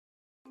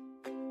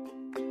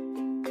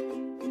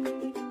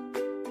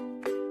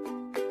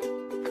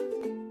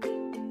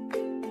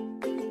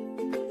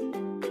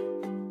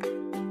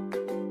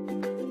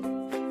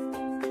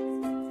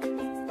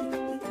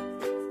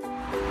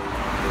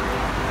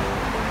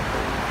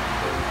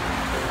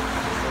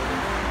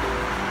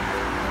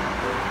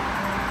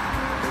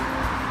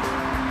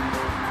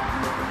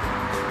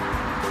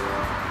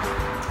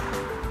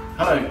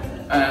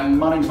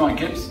My name's Mike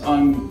Gibbs.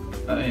 I'm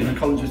an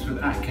ecologist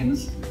with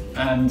Atkins,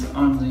 and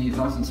I'm the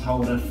licence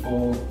holder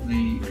for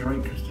the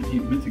J19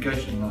 NEWT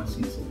Mitigation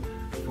licence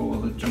for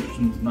the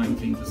Junctions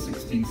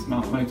 19-16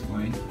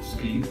 Smartmotorway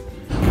scheme,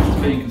 which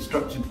is being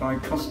constructed by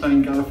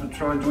Costain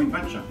joint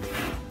venture.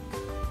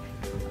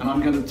 And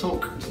I'm going to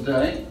talk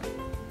today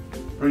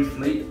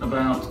briefly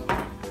about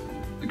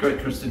the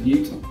J19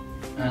 NEWT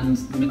and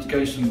the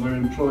mitigation we're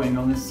employing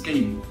on this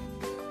scheme.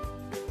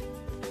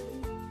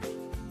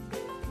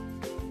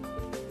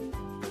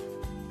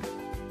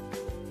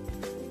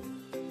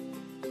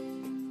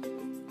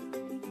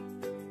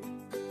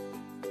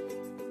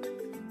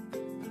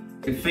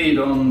 We feed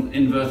on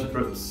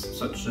invertebrates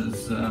such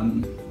as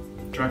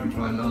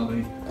dragonfly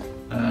larvae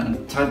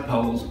and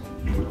tadpoles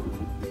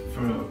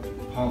for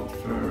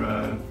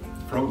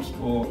frogs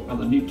or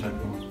other newt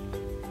tadpoles.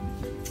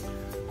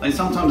 They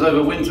sometimes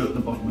overwinter at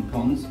the bottom of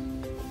ponds,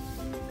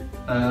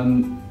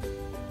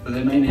 but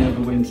they mainly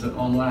overwinter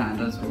on land,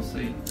 as we'll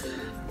see.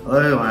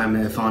 Hello, I'm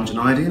Irfan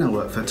Junaidi and I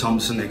work for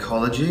Thomson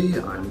Ecology.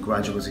 I'm a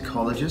graduate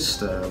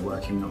ecologist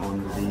working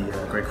on the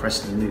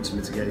J19 NEWT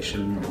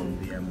mitigation on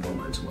the M1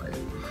 motorway.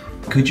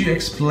 Could you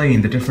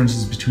explain the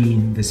differences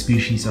between the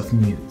species of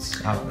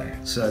newts out there?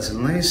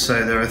 Certainly.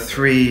 So there are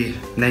three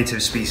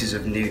native species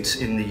of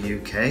newt in the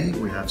UK.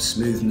 We have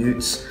smooth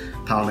newts,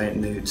 palmate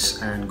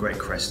newts and great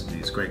crested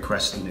newts. Great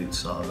crested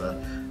newts are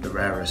the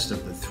rarest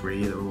of the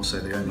three. They're also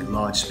the only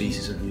large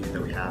species of newt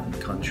that we have in the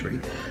country.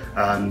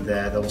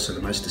 They're also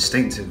the most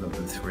distinctive of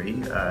the three.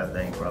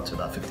 They grow up to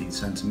about 15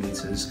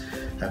 centimetres,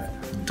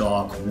 have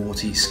dark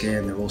warty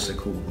skin. They're also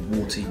called the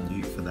warty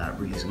newt for that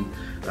reason.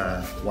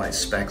 White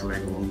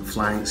speckling along the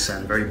flanks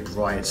and very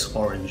bright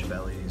orange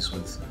bellies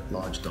with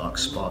large dark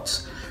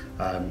spots.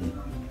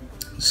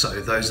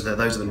 So those are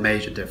the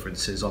major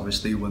differences.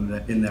 Obviously, when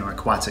they're in their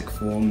aquatic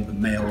form, the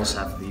males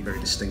have the very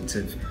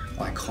distinctive,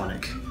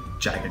 iconic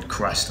jagged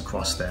crest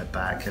across their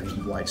back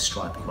and white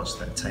stripe across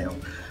their tail.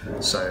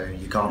 So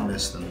you can't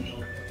miss them.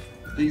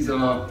 These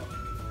are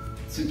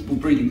suitable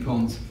breeding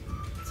ponds.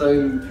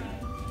 So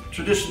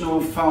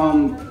traditional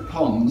farm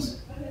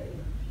ponds,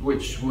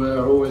 which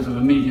were always of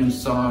a medium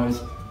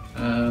size,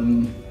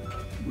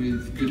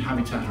 with good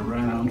habitat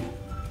around,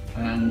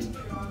 and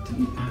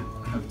didn't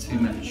have too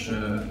much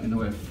in the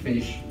way of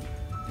fish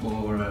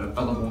or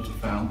other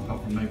waterfowl,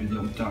 apart from maybe the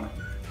odd duck.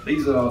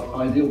 These are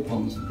ideal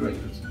ponds for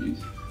J19 NEWT.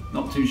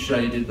 Not too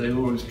shaded, they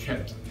were always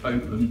kept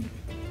open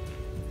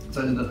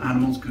so that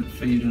animals could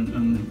feed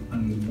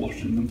and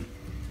wash in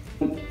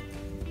them.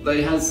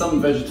 They had some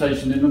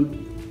vegetation in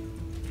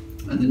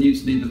them, and the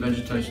newts need the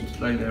vegetation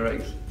to lay their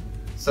eggs.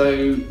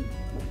 So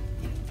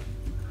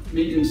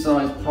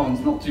medium-sized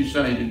ponds, not too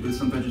shaded, with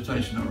some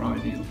vegetation are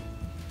ideal.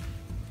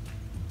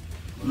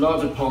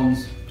 Larger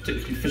ponds,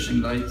 particularly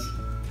fishing lakes,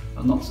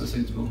 are not so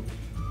suitable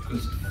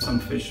because some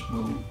fish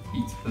will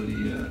eat the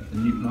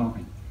newt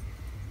larvae.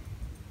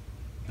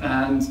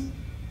 And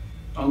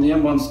on the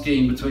M1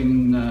 scheme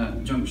between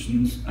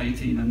junctions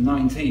 18 and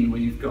 19,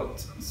 we've got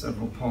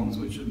several ponds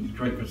which are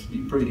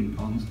J19 breeding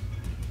ponds,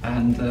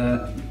 and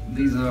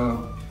these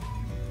are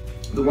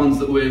the ones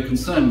that we're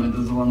concerned with,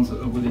 are the ones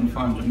that are within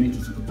 500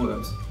 metres of the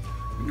works,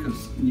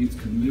 because newts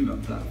can move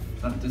up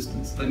that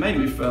distance. They may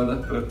move further,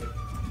 but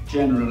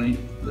generally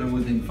they're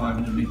within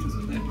 500 metres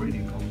of their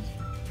breeding ponds.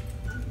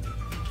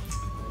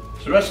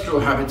 Terrestrial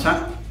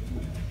habitat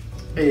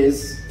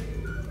is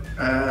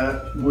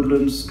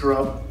woodland,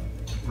 scrub,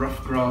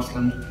 rough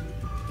grassland,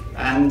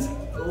 and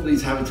all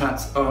these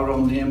habitats are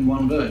on the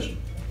M1 verge.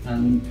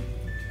 And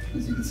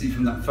as you can see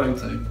from that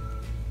photo,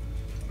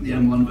 the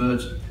M1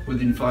 verge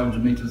within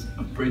 500 metres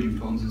of breeding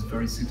ponds is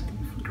very suitable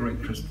for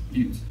J19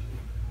 NEWT.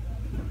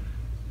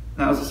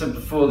 Now, as I said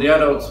before, the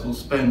adults will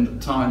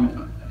spend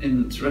time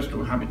in the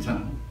terrestrial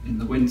habitat in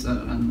the winter,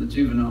 and the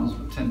juveniles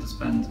will tend to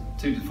spend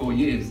 2 to 4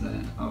 years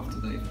there after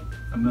they've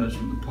emerged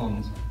from the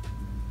ponds.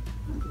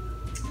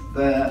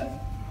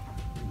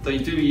 They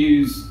do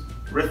use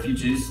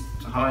refuges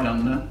to hide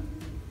under,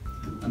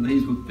 and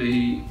these would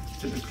be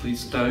typically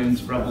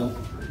stones, rubble,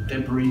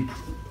 debris,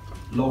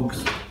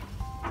 logs,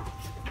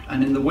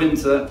 and in the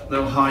winter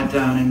they'll hide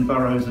down in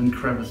burrows and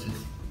crevices.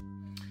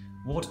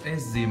 What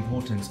is the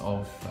importance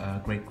of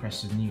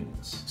J19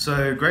 newts?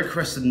 So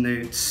J19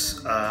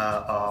 newts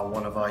are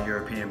one of our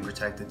European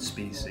protected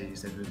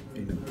species.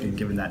 They've been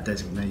given that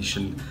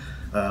designation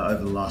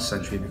over the last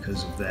century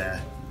because of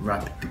their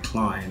rapid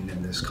decline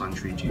in this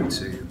country due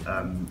to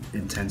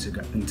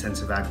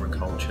intensive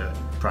agriculture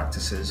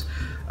practices.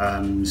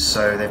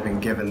 So they've been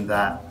given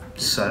that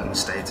certain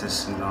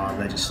status in our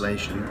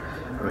legislation,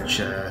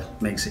 which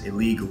makes it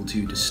illegal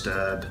to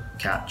disturb,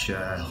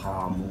 capture,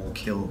 harm or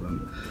kill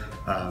them,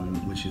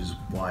 which is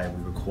why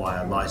we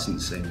require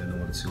licensing in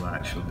order to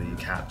actually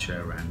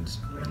capture and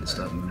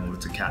disturb them, in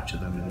order to capture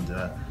them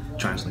and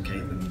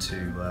translocate them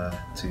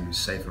to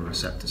safer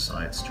receptor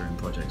sites during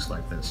projects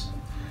like this.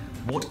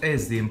 What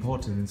is the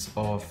importance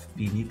of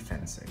the newt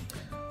fencing?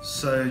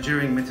 So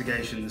during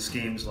mitigation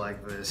schemes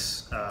like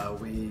this,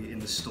 we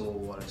install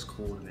what is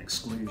called an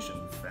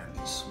exclusion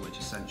fence, which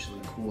essentially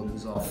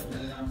cordons off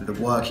the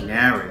working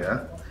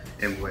area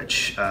in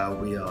which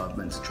we are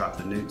meant to trap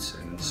the newts.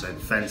 And so the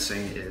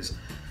fencing is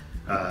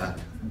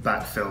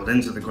backfilled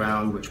into the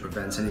ground, which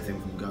prevents anything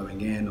from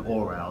going in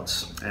or out.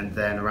 And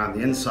then around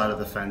the inside of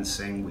the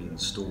fencing, we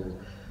install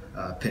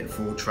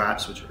pitfall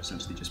traps, which are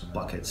essentially just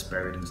buckets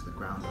buried into the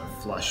ground,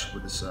 flush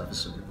with the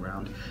surface of the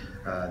ground.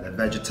 They're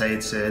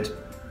vegetated,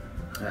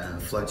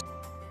 float.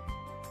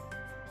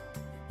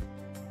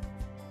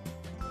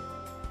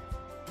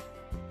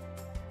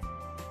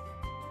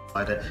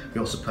 We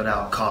also put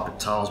out carpet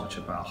tiles, which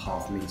are about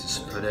 ½ meters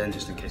to put in,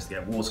 just in case they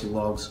get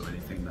waterlogged or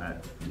anything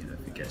that,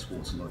 if it gets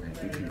waterlogged,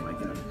 anything can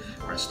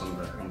rest on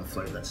the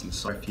float that's in the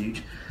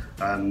refuge.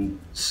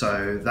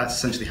 So that's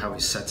essentially how we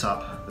set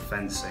up the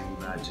fencing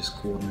that just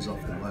cordons off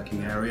the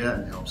working area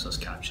and helps us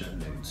capture the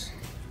newts.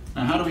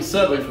 Now, how do we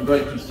survey for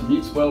great crested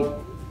newts?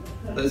 Well,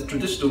 there's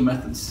traditional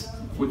methods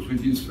which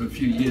we've used for a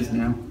few years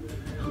now.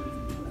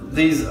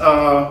 These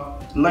are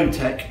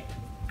low-tech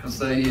because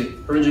they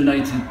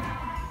originated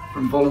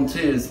from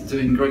volunteers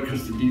doing great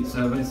crested newt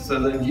surveys, so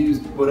they've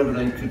used whatever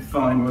they could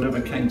find, whatever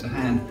came to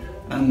hand,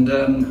 and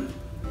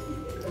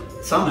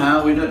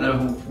somehow, we don't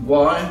know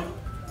why,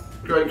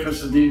 great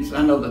crested newts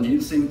and other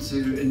newts seem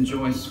to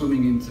enjoy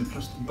swimming into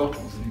plastic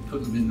bottles if you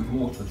put them in the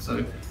water.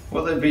 So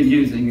what they've been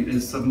using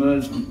is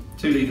submerged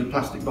 2-litre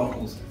plastic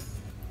bottles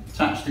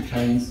attached to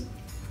canes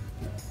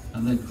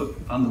and then put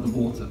under the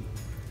water.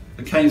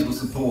 The canes will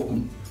support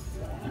them.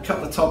 You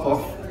cut the top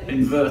off,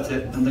 invert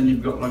it, and then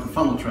you've got like a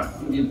funnel trap.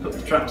 You put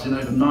the traps in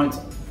overnight,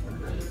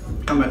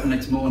 come back the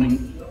next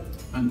morning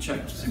and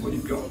check to see what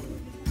you've got.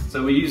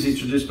 So we use these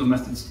traditional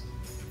methods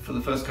for the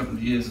first couple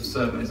of years of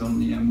surveys on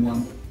the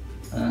M1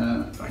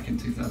 back in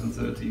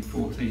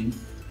 2013-14.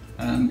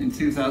 In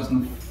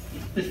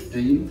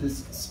 2015,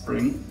 this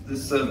spring,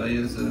 this survey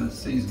is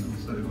seasonal,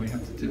 so we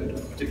have to do it at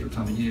a particular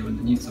time of year when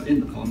the newts are in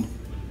the pond,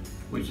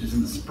 which is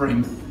in the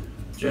spring,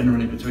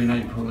 generally between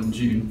April and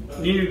June.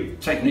 New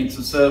techniques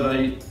of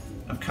survey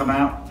have come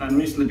out and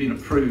recently been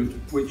approved,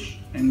 which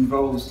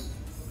involves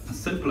a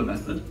simpler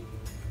method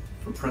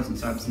for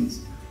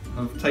presence-absence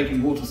of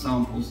taking water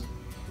samples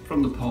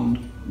from the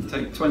pond. You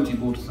take 20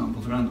 water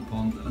samples around the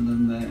pond and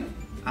then they're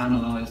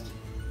analysed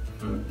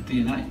for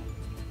DNA.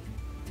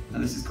 Now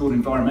this is called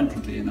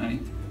environmental DNA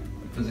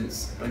because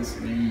it's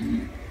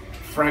basically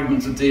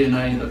fragments of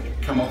DNA that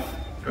come off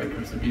great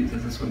crested newts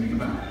as they're swimming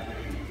about.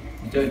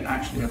 You don't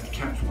actually have to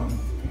catch one,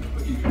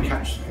 but you can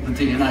catch the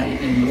DNA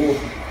in the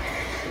water.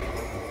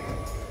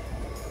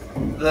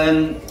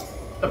 Then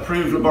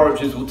approved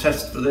laboratories will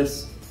test for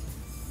this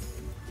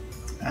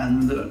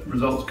and the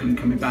results can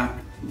come back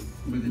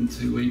within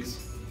 2 weeks.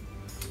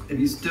 If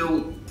you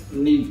still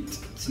need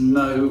to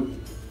know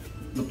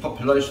the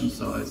population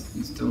size,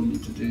 you still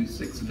need to do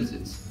 6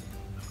 visits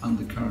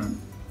under current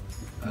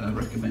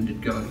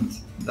recommended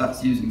guidance.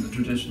 That's using the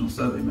traditional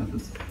survey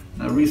methods.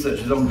 Now research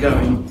is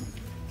ongoing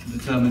to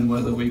determine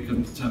whether we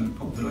can determine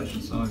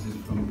population sizes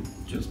from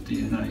just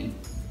DNA,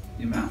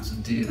 the amounts of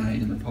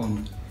DNA in the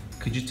pond.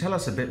 Could you tell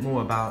us a bit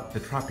more about the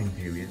trapping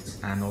periods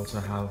and also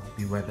how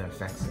the weather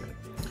affects it?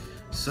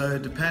 So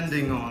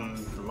depending on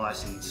the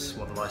license,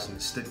 what the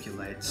license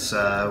stipulates,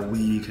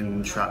 we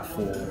can trap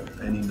for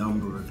any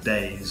number of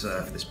days.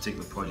 For this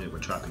particular project we're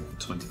trapping for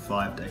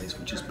 25 days,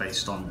 which is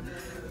based on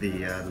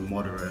the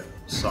moderate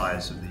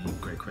size of the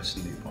great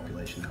crested newt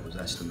population that was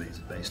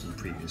estimated based on a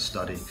previous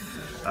study.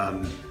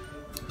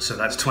 So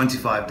that's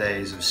 25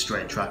 days of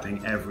straight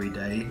trapping every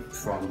day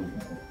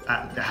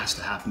it has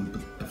to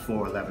happen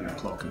before 11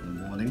 o'clock in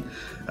the morning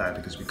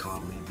because we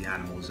can't leave the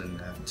animals in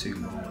there for too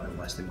long,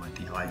 otherwise they might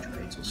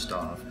dehydrate or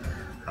starve.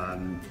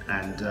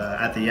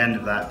 At the end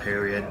of that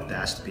period, there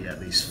has to be at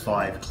least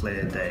 5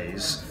 clear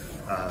days.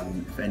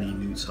 If any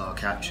newts are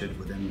captured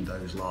within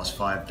those last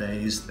 5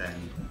 days, then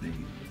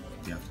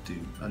you have to do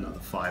another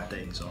 5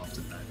 days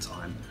after that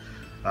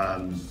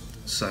time.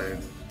 So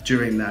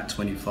during that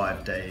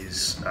 25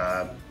 days,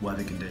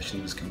 weather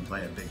conditions can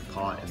play a big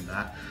part in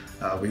that.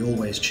 We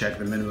always check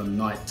the minimum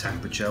night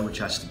temperature, which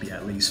has to be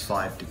at least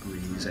 5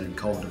 degrees. Any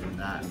colder than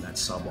that, and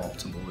that's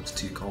suboptimal. It's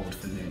too cold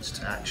for newts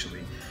to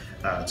actually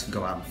to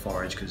go out and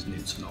forage because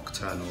newts are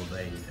nocturnal.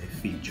 They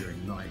feed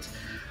during night.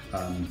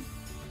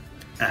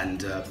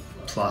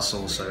 Plus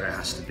also there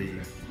has to be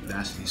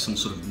some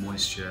sort of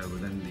moisture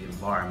within the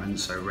environment,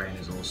 so rain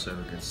is also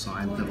a good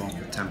sign along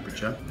with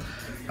temperature.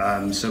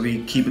 So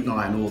we keep an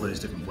eye on all those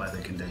different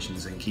weather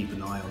conditions and keep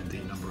an eye on the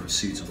number of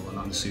suitable and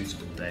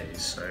unsuitable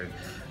days. So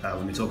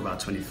when we talk about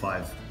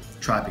 25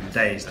 trapping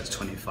days, that's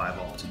 25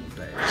 optimal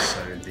days.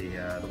 So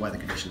the weather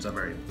conditions are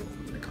very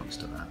important when it comes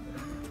to that.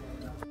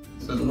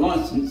 So the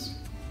licence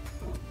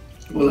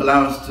will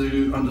allow us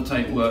to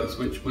undertake works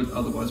which would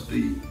otherwise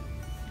be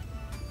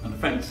an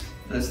offence.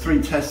 There's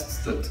 3 tests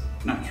that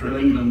Natural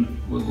England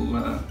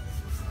will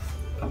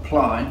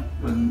apply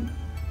when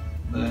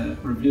they're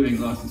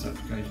reviewing licence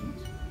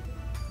applications.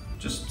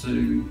 Just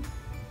to,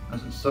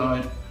 as a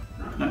side,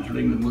 Natural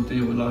England will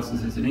deal with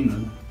licences in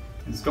England.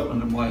 In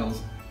Scotland and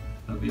Wales,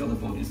 there'll be other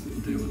bodies that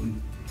will deal with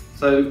them.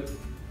 So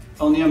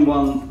on the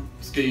M1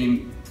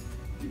 scheme,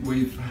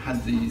 we've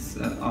had these,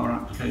 our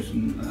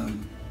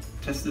application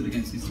tested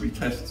against these 3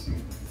 tests,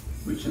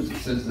 which, as it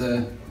says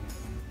there,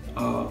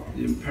 are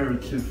the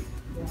imperative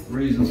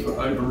reasons for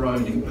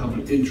overriding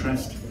public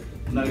interest,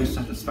 no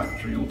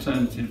satisfactory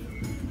alternative,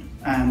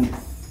 and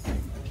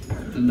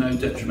the no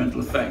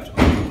detrimental effect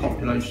on the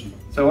population.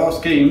 So our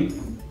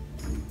scheme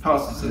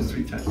passes those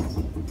 3 tests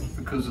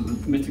because of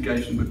the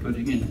mitigation we're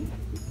putting in.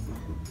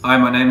 Hi,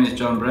 my name is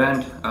John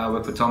Brand. I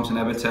work for Thomson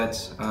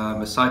Habitat.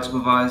 I'm a site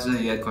supervisor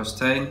here at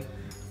Costain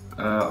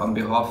on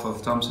behalf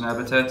of Thomson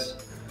Habitat.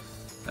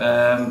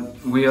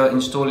 We're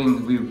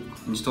installing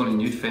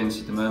NEWT fence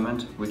at the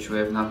moment, which we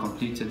have now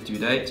completed to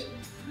date.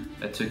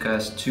 It took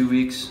us 2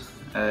 weeks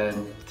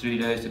and 3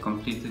 days to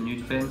complete the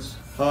NEWT fence.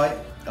 Hi,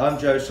 I'm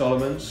Joe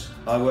Solomons.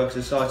 I work as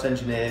a site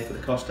engineer for the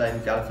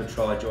Costain Galliford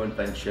Try joint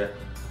venture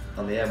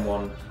on the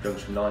M1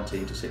 junction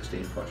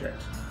 19-16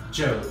 project.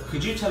 Joe,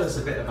 could you tell us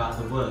a bit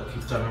about the work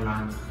you've done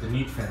around the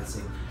NEWT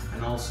fencing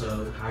and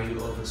also how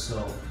you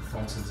oversaw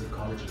Thomson's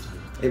ecology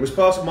team? It was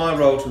part of my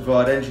role to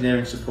provide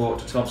engineering support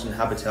to Thomson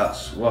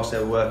Habitats whilst they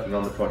were working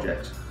on the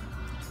project.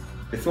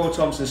 Before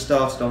Thomson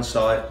started on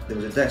site, there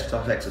was a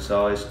desktop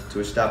exercise to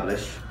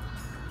establish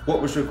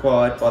what was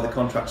required by the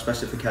contract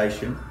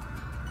specification,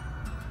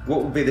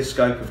 what would be the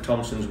scope of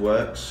Thomson's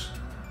works,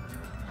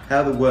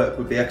 how the work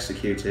would be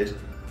executed,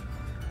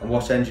 and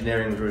what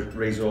engineering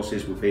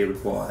resources would be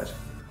required.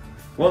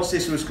 Once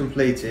this was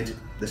completed,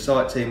 the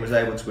site team was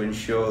able to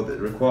ensure that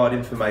the required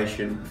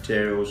information,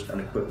 materials and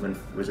equipment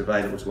was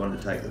available to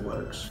undertake the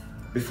works.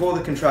 Before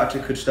the contractor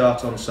could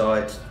start on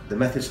site, the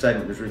method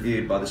statement was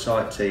reviewed by the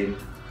site team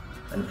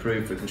and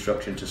approved for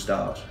construction to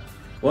start.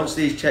 Once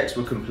these checks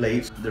were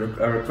complete,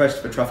 a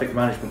request for traffic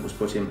management was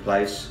put in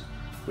place,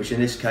 which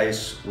in this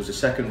case was a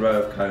second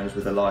row of cones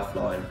with a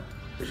lifeline,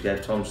 which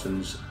gave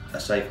Thomson's a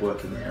safe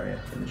working area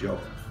in the job.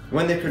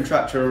 When the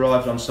contractor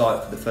arrived on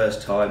site for the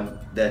first time,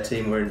 their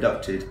team were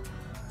inducted.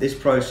 This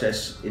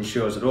process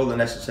ensures that all the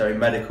necessary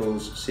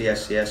medicals,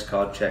 CSCS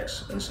card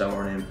checks and so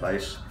on are in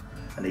place,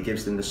 and it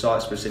gives them the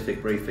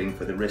site-specific briefing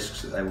for the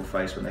risks that they will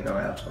face when they go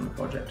out on the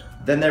project.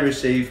 Then they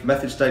receive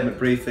method statement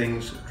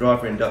briefings,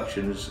 driver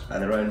inductions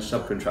and their own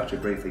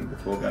subcontractor briefing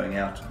before going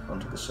out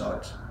onto the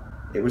site.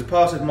 It was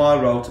part of my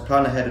role to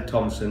plan ahead of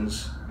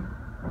Thomson's,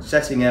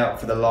 setting out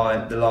for the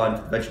line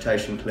for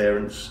vegetation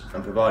clearance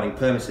and providing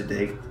permits to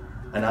dig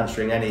and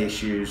answering any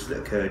issues that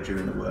occurred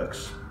during the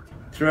works.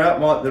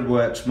 Throughout the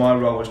works, my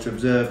role was to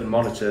observe and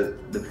monitor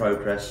the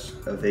progress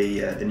of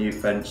the NEWT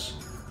fence,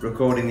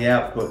 recording the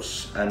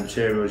outputs and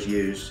materials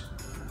used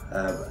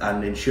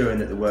and ensuring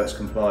that the works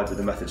complied with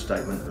the method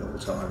statement at all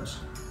times.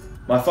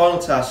 My final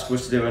task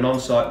was to do an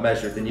on-site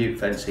measure of the NEWT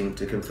fencing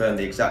to confirm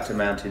the exact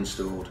amount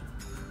installed.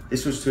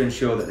 This was to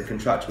ensure that the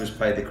contractor was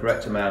paid the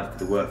correct amount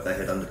for the work they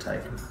had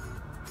undertaken.